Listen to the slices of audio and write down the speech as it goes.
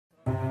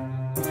Hey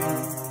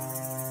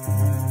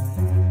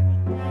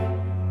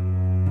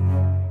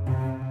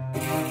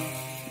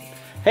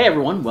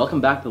everyone,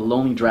 welcome back to The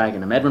Lonely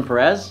Dragon. I'm Edwin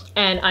Perez.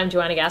 And I'm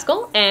Joanna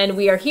Gaskell, and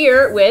we are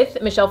here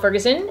with Michelle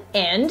Ferguson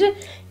and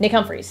Nick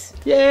Humphries.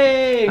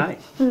 Yay! Hi.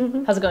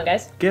 How's it going,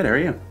 guys? Good, how are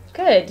you?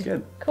 Good.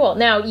 Good. Cool.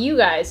 Now, you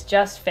guys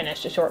just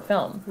finished a short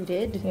film. We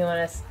did. You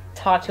want to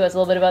talk to us a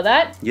little bit about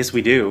that? Yes,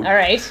 we do. All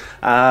right.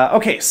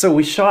 Okay, so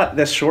we shot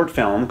this short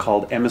film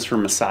called M is for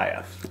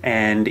Messiah,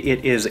 and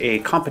it is a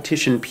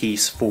competition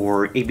piece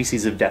for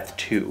ABCs of Death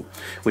 2,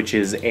 which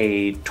is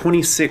a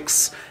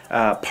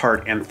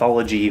 26-part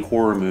anthology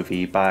horror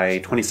movie by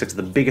 26 of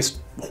the biggest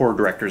horror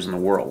directors in the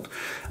world.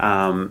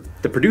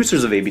 The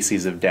producers of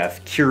ABCs of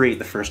Death curate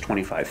the first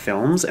 25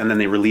 films, and then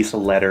they release a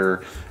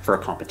letter for a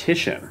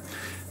competition.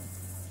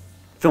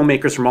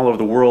 Filmmakers from all over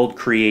the world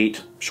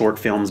create short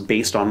films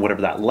based on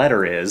whatever that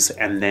letter is,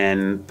 and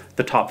then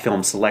the top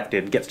film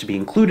selected gets to be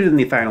included in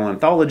the final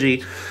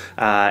anthology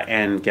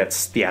and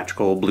gets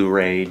theatrical,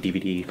 Blu-ray,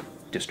 DVD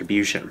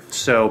distribution.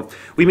 So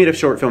we made a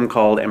short film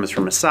called M is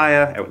for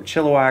Messiah out in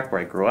Chilliwack,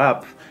 where I grew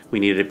up. We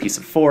needed a piece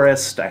of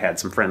forest. I had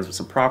some friends with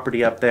some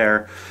property up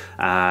there.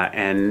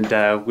 And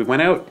we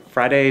went out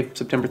Friday,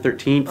 September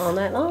 13th. All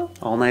night long?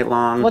 All night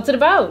long. What's it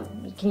about?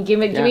 Can you give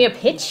me a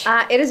pitch?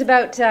 It is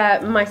about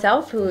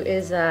myself, who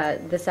is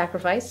the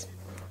sacrifice.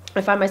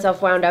 I find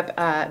myself wound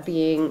up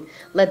being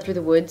led through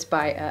the woods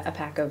by a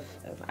pack of,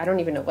 I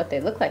don't even know what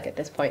they look like at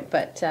this point,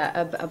 but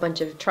a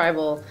bunch of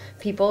tribal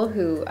people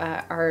who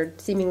are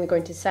seemingly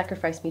going to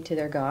sacrifice me to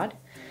their god.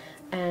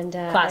 And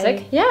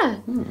Classic. Yeah,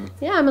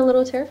 I'm a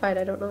little terrified.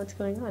 I don't know what's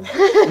going on.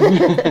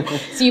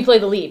 So you play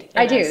the lead.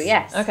 I do,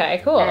 yes.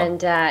 Okay, cool.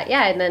 And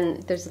and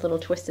then there's a little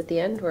twist at the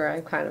end where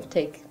I kind of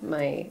take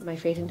my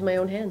fate into my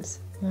own hands.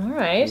 All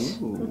right.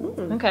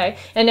 Okay.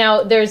 And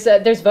now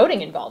there's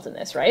voting involved in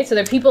this, right? So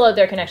there are people out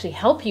there can actually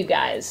help you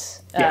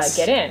guys Yes.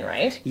 get in,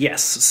 right?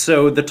 Yes,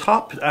 so the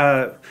top...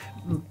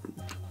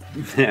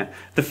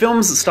 the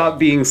films stop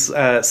being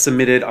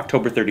submitted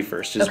October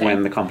 31st is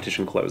when the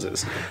competition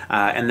closes.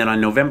 And then on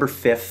November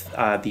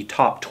 5th, the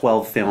top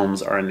 12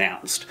 films are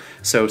announced.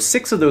 So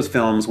 6 of those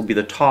films will be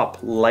the top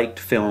liked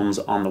films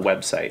on the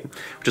website,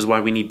 which is why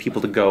we need people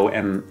to go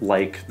and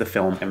like the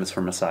film M is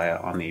for Messiah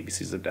on the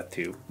ABCs of Death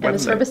 2 website. M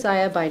is for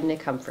Messiah by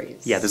Nick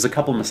Humphries. Yeah, there's a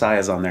couple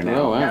Messiahs on there now.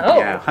 Oh, wow. Oh.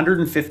 Yeah,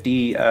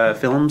 150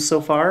 films so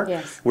far.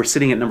 Yes. We're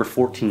sitting at number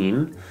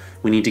 14.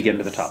 We need to get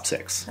into the top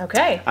 6.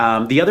 Okay.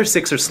 The other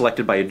 6 are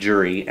selected by a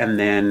jury, and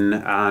then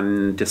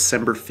on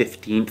December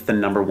 15th, the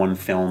 #1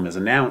 film is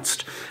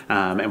announced,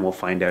 and we'll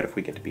find out if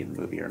we get to be in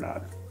the movie or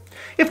not.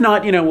 If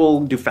not, you know,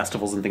 we'll do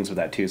festivals and things with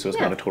that too, so it's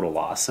not a total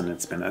loss, and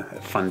it's been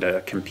fun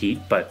to compete.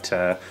 But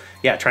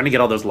yeah, trying to get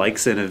all those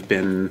likes in have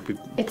been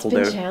It's pulled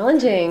been out.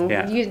 challenging.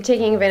 Yeah. You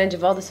taking advantage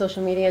of all the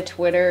social media,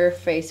 Twitter,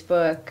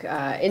 Facebook,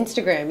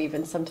 Instagram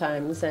even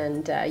sometimes,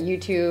 and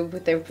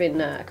YouTube. There have been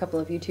a couple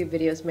of YouTube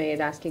videos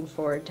made asking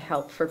for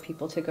help for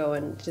people to go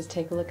and just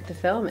take a look at the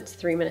film. It's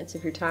 3 minutes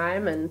of your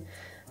time, and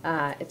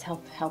it's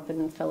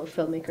helping fellow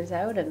filmmakers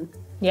out. And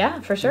Yeah,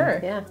 for sure.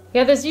 Yeah.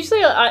 Yeah, there's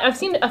usually, I've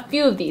seen a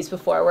few of these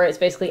before where it's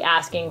basically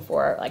asking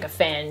for like a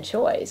fan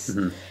choice.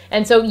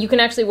 And so you can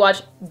actually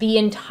watch the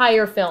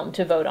entire film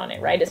to vote on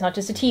it, right? It's not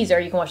just a teaser,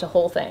 you can watch the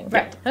whole thing.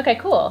 Right. Okay,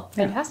 cool.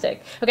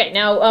 Fantastic. Okay,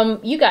 now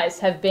you guys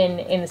have been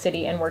in the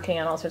city and working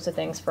on all sorts of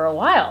things for a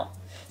while.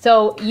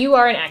 So you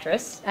are an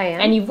actress. I am.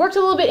 And you've worked a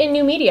little bit in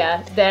new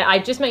media that I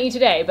just met you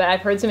today, but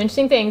I've heard some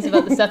interesting things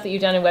about the stuff that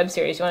you've done in web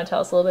series. You want to tell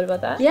us a little bit about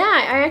that? yeah,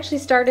 I actually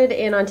started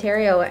in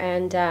Ontario,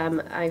 and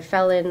I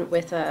fell in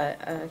with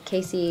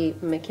Casey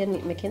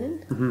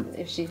McKinnon.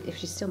 If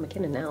she's still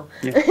McKinnon now.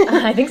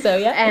 I think so,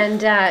 yeah.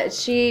 And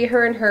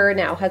her and her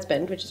now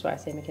husband, which is why I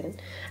say McKinnon,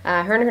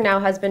 her and her now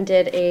husband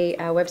did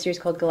a web series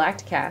called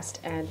Galacticast,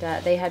 and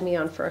they had me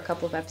on for a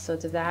couple of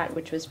episodes of that,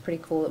 which was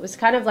pretty cool. It was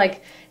kind of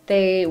like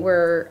they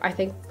were, I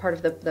think, part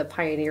of the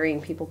pioneering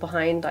people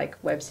behind like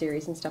web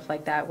series and stuff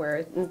like that,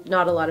 where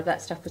not a lot of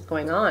that stuff was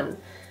going on.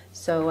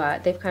 So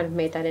they've kind of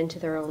made that into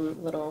their own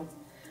little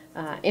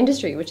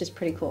industry, which is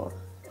pretty cool.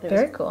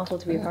 Very cool. Cool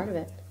to be a part of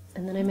it.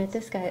 And then I met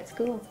this guy at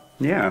school.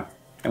 Yeah,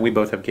 and we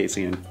both have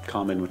Casey in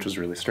common, which was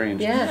really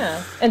strange.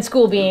 Yeah. And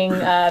school being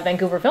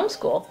Vancouver Film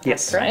School.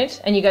 Yes. Right?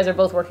 And you guys are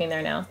both working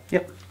there now.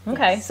 Yep.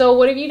 Okay. So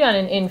what have you done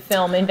in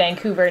film in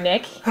Vancouver,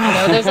 Nick? I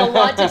know there's a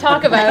lot to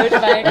talk about.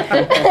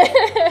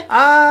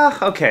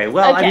 Okay.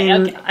 Well, Okay, I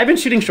mean, okay. I've been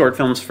shooting short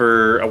films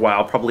for a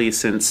while, probably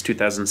since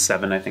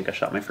 2007. I think I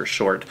shot my first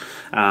short.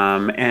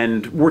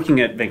 And working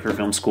at Vancouver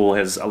Film School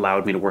has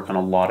allowed me to work on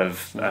a lot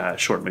of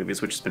short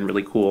movies, which has been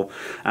really cool.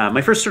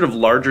 My first sort of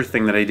larger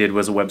thing that I did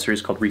was a web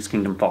series called Reese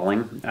Kingdom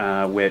Falling,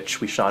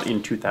 which we shot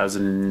in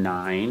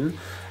 2009.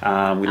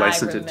 We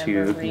licensed it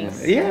to...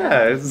 Reese.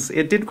 Yeah,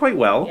 it did quite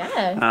well.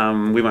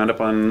 Yeah. We wound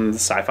up on the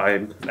Sci-Fi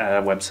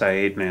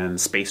website and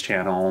Space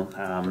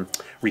Channel.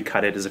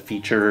 Recut it as a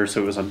feature,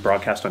 so it was on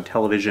broadcast on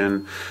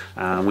television.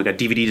 We got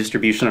DVD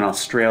distribution in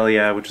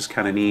Australia, which is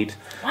kind of neat.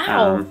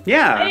 Wow.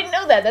 Yeah. I didn't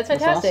know that. That's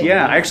fantastic. awesome.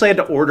 Yeah, I actually had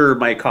to order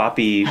my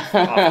copy off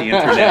the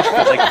internet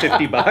for like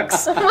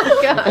 $50. Oh my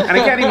god. And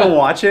I can't even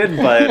watch it,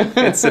 but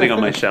it's sitting on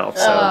my shelf,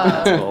 so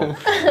that's cool.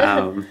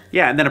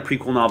 Yeah, and then a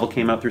prequel novel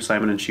came out through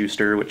Simon &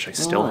 Schuster, which I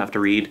still have to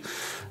read.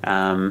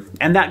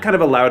 And that kind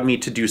of allowed me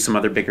to do some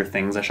other bigger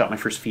things. I shot my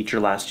first feature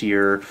last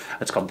year.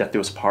 It's called Death Do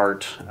Us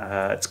Part.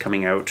 It's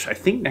coming out, I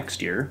think,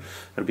 next year.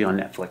 It'll be on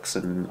Netflix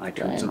and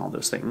iTunes and all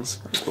those things.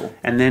 Cool.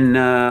 And then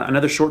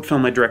another short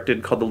film I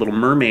directed called The Little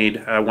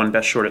Mermaid, won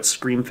Best Short at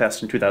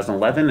Screamfest in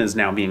 2011, is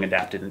now being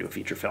adapted into a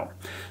feature film.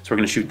 So we're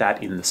going to shoot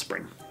that in the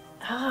spring.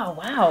 Oh,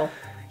 wow.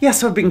 Yeah,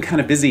 so I've been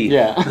kind of busy.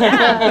 Yeah.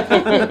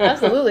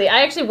 Absolutely.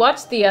 I actually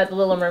watched the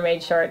Little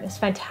Mermaid short. It's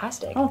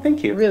fantastic. Oh,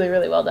 thank you. Really,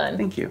 really well done.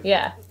 Thank you.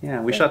 Yeah.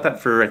 Yeah, we shot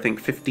that for, I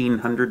think,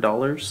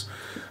 $1,500.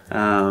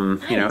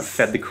 You know,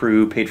 fed the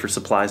crew, paid for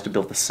supplies to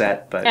build the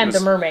set. But And the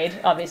mermaid,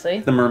 obviously.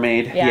 The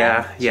mermaid,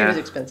 yeah. She was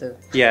expensive.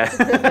 Yeah.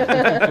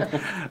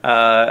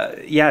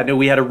 Yeah, no,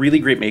 we had a really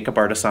great makeup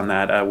artist on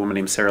that, a woman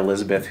named Sarah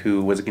Elizabeth,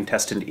 who was a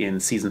contestant in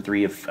season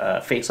 3 of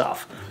Face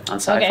Off on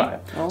Sci-Fi.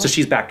 Okay. So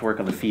she's back to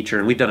work on the feature,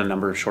 and we've done a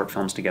number of short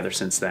films together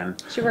since then.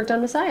 She worked on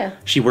Messiah.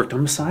 She worked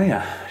on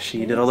Messiah.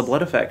 She did all the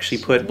blood effects. She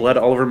put blood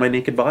all over my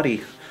naked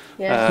body.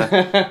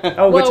 Yeah.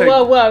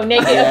 Whoa,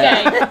 naked,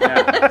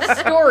 okay.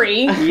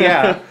 Story.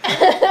 Yeah.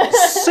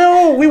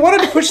 So we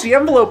wanted to push the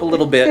envelope a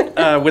little bit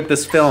with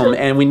this film,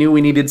 and we knew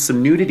we needed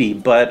some nudity,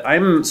 but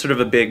I'm sort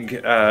of a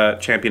big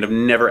champion of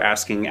never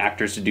asking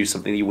actors to do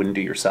something you wouldn't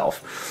do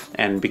yourself.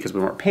 And because we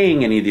weren't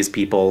paying any of these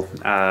people,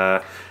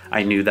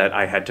 I knew that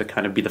I had to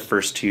kind of be the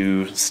first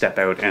to step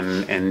out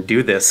and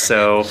do this.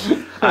 So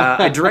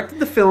I directed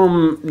the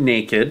film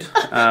naked.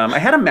 I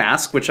had a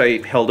mask, which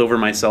I held over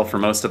myself for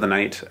most of the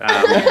night.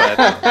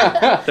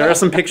 But there are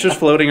some pictures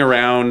floating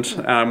around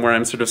where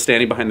I'm sort of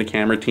standing behind the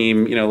camera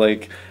team, you know,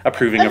 like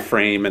approving a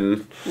frame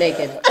and...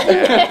 Naked.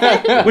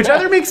 Which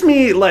either makes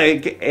me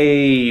like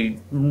a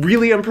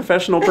really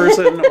unprofessional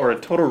person or a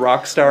total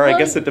rock star. I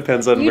guess it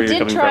depends on where you're coming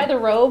from. You did try the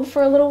robe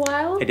for a little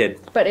while? I did.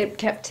 But it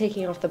kept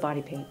taking off the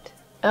body paint.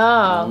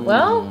 Oh,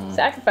 well,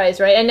 sacrifice,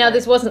 right? And now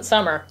this wasn't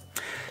summer.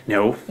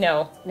 No.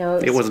 No. No,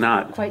 It was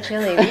not. quite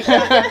chilly.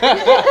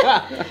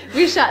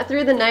 We shot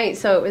through the night,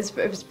 so it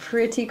was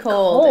pretty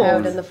cold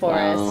out in the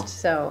forest. Wow.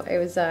 So it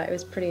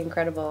was pretty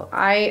incredible.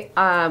 I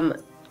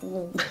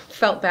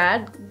felt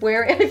bad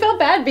I felt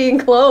bad being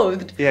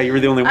clothed. Yeah, you were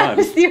the only one. I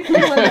was the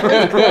only one that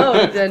was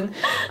clothed, and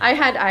I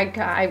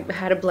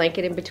had a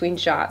blanket in between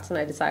shots, and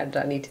I decided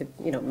I need to,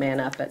 you know, man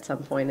up at some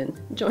point and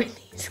join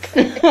these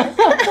guys.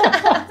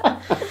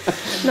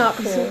 Not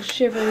be so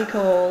shivery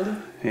cold.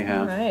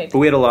 Yeah. Right. But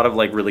we had a lot of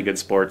like really good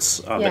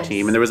sports on the Yes.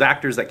 team, and there was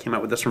actors that came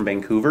out with us from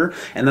Vancouver,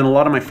 and then a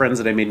lot of my friends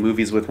that I made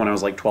movies with when I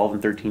was like 12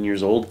 and 13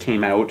 years old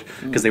came out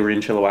because they were in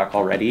Chilliwack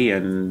already,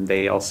 and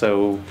they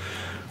also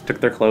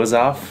took their clothes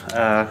off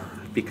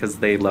because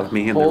they loved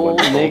me and they're Whole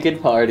wonderful.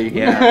 naked party.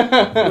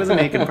 Yeah, it was a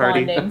naked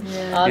party. Bonding.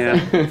 Yeah.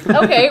 Awesome.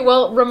 Okay,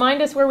 well,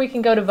 remind us where we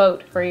can go to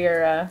vote for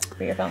your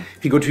film.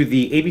 If you go to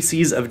the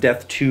ABCs of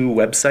Death 2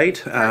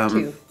 website,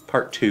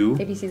 Part 2.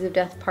 ABCs of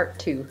Death Part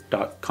 2.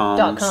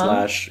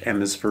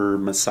 .com/M is for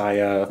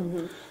Messiah.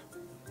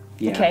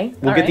 Yeah. Okay,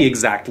 We'll all get the right.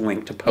 exact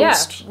link to Yeah,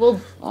 post well,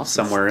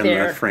 somewhere in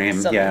there. the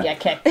frame. Yeah,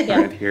 okay.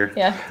 Yeah. Right here.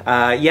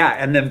 Yeah. Yeah,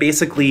 and then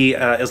basically,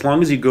 as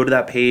long as you go to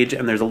that page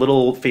and there's a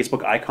little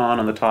Facebook icon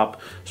on the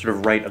top, sort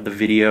of right of the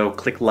video,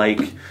 click like,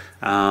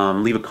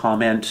 leave a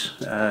comment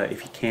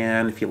if you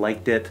can, if you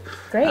liked it.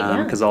 Great,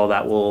 yeah. Because all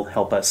that will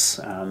help us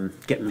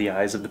get in the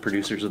eyes of the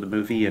producers of the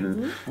movie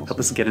and help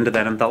us get into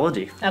that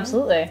anthology.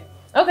 Absolutely.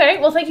 Okay,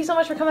 well, thank you so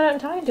much for coming out and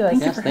talking to us.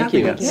 Yes, thank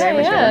you. having us.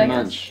 Yeah, Very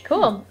much.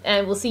 Cool.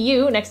 And we'll see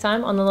you next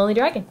time on The Lonely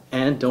Dragon.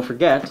 And don't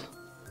forget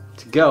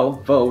to go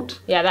vote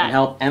Yeah, that. and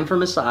help M for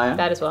Messiah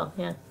That as well,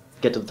 yeah.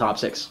 get to the top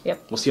 6.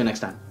 Yep. We'll see you next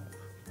time.